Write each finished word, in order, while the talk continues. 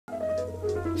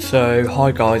So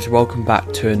hi guys, welcome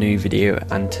back to a new video,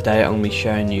 and today I'm going to be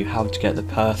showing you how to get the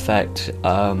perfect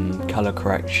color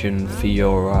correction for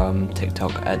your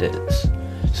TikTok edits.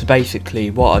 So basically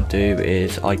what I do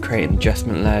is I create an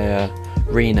adjustment layer,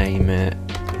 rename it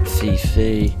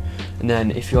CC, and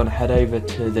then if you want to head over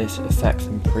to this effects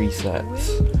and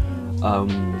presets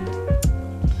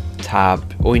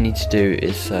tab, all you need to do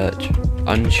is search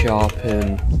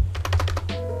unsharpen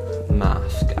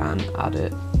mask and add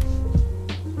it.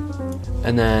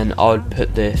 And then I would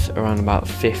put this around about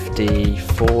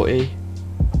 50-40,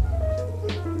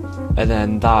 and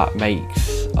then that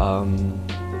makes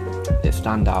it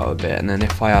stand out a bit. And then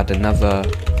if I add another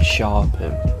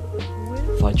sharpen,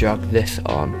 if I drag this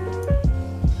on,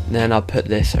 then I'll put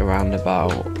this around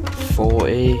about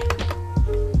 40,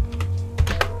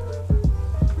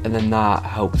 and then that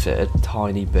helps it a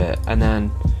tiny bit. And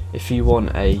then if you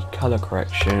want a color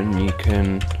correction, you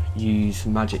can use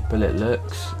Magic Bullet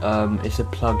Looks. It's a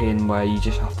plugin where you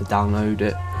just have to download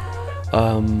it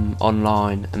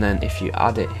online, and then if you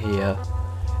add it here,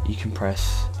 you can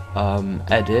press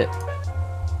edit,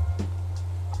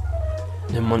 and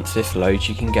then once this loads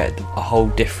you can get a whole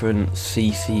different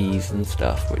CCs and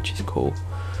stuff, which is cool.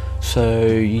 So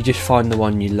you just find the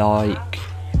one you like.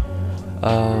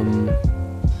 I'm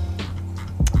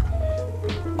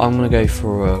gonna go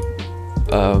for a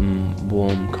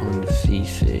warm kind of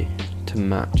CC to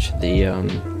match the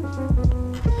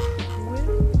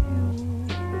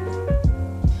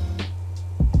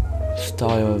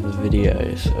style of the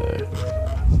video. So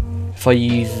if I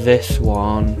use this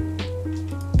one,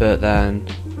 but then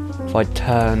if I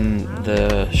turn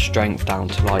the strength down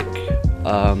to like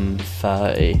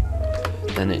 30,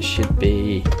 then it should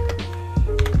be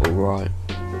alright.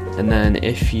 And then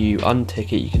if you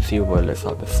untick it, you can see what it looks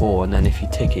like before, and then if you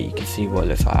tick it, you can see what it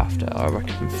looks like after. I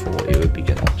reckon 40 would be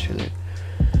good actually.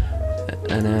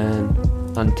 And then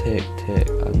untick, tick,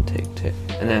 untick, tick.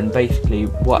 And then basically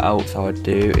what else I would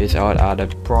do is I would add a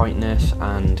brightness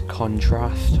and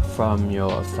contrast from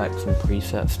your effects and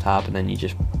presets tab, and then you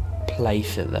just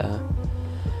place it there.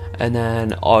 And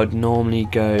then I'd normally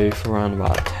go for around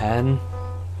about 10.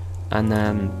 And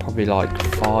then probably like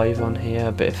 5 on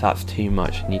here, but if that's too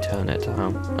much then you turn it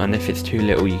down, and if it's too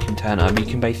little you can turn it up. You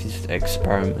can basically just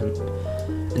experiment.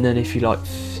 And then if you like to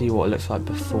see what it looks like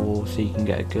before, so you can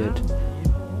get a good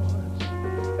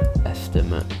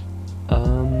estimate,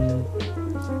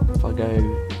 if I go,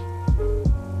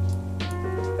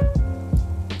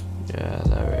 yeah,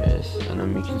 there it is, and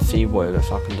then you can see what it looks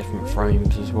like in different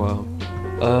frames as well.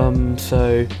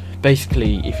 So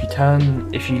basically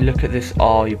if you look at this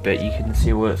R bit, you can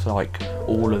see what it's like,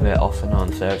 all of it off and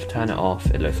on. So if you turn it off,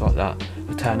 it looks like that. If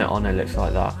you turn it on, it looks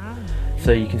like that.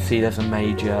 So you can see there's a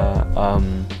major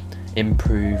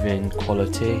improve in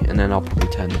quality. And then I'll probably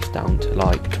turn this down to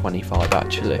like 25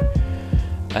 actually,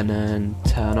 and then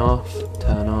turn off,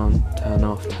 turn on, turn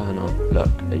off, turn on. Look,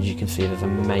 as you can see, there's a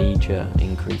major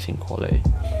increase in quality.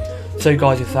 So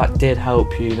guys, if that did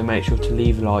help you, then make sure to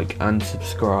leave a like and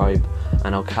subscribe,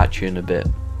 and I'll catch you in a bit.